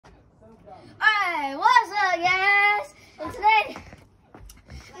Hey, what's up, guys? And today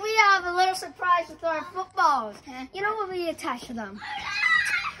we have a little surprise with our footballs. You know what we attached to them?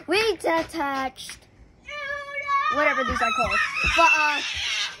 We attached whatever these are called. But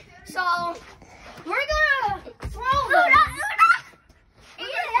so we're gonna throw them.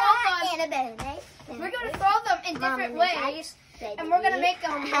 We're gonna throw them in different ways. And we're gonna make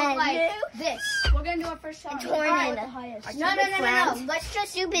them look like this. We're gonna do our first shot. No. Let's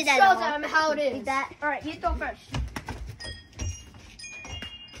just show them how it is. All right, you throw first.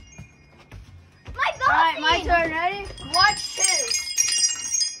 All right, my turn. Ready? Watch two.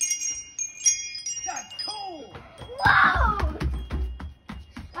 That's cool. Whoa!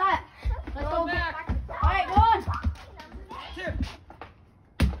 All right, let's go back. All right, go on. Tip.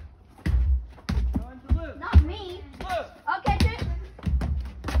 Going to Luke. Not me. Luke. Okay, Chip.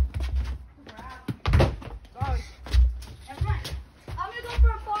 Sorry. That's right. I'm gonna go for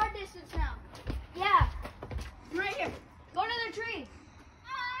a far distance now. Yeah. Right here. Go to the tree.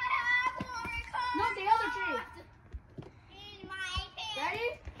 No, the other tree. Ready?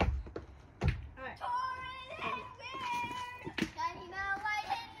 All right.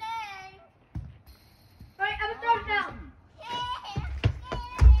 All right, I'm gonna throw it down.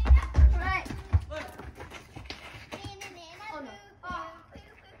 All right. Look. Oh no.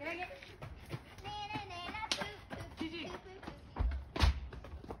 Dang it. Gigi.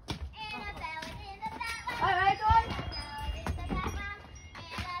 All right, go on.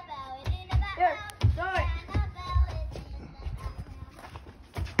 Here, throw it.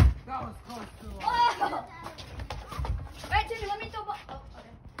 That was close to Oh! Right, Timmy, let me throw both. Oh,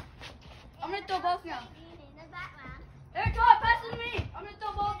 okay. I'm gonna throw both now. There, throw it, pass it to me. I'm gonna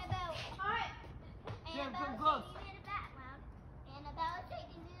throw both. All right. Jim, come close.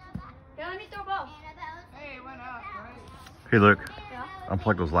 Here, let me throw both. Hey, it went up, right? Hey, Luke, Yeah.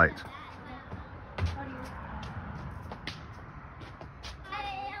 unplug those lights. How do you?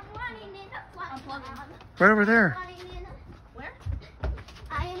 Unplug them. Right over there. Where?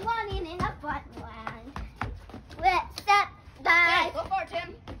 I am running in a front line. Let's step Okay, back. go for it,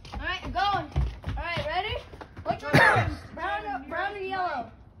 Tim. All right, I'm going. All right, ready? Which one first? Brown or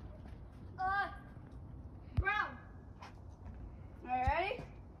yellow? Brown. All right, ready?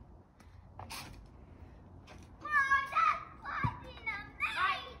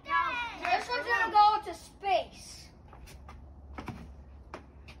 This one's gonna go into space.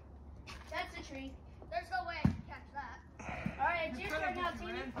 That's the tree. There's no way I can catch that. All right, it's your turn now,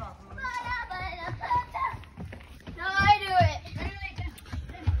 Tina. No, I do it.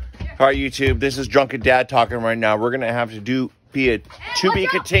 All right, YouTube, this is Drunken Dad talking right now. We're going to have to be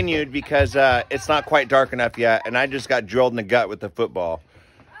continued because it's not quite dark enough yet, and I just got drilled in the gut with the football.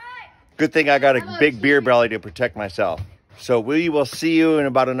 Good thing I got a big beer belly to protect myself. So we will see you in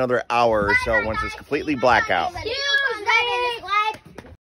about another hour or so once it's completely blackout. You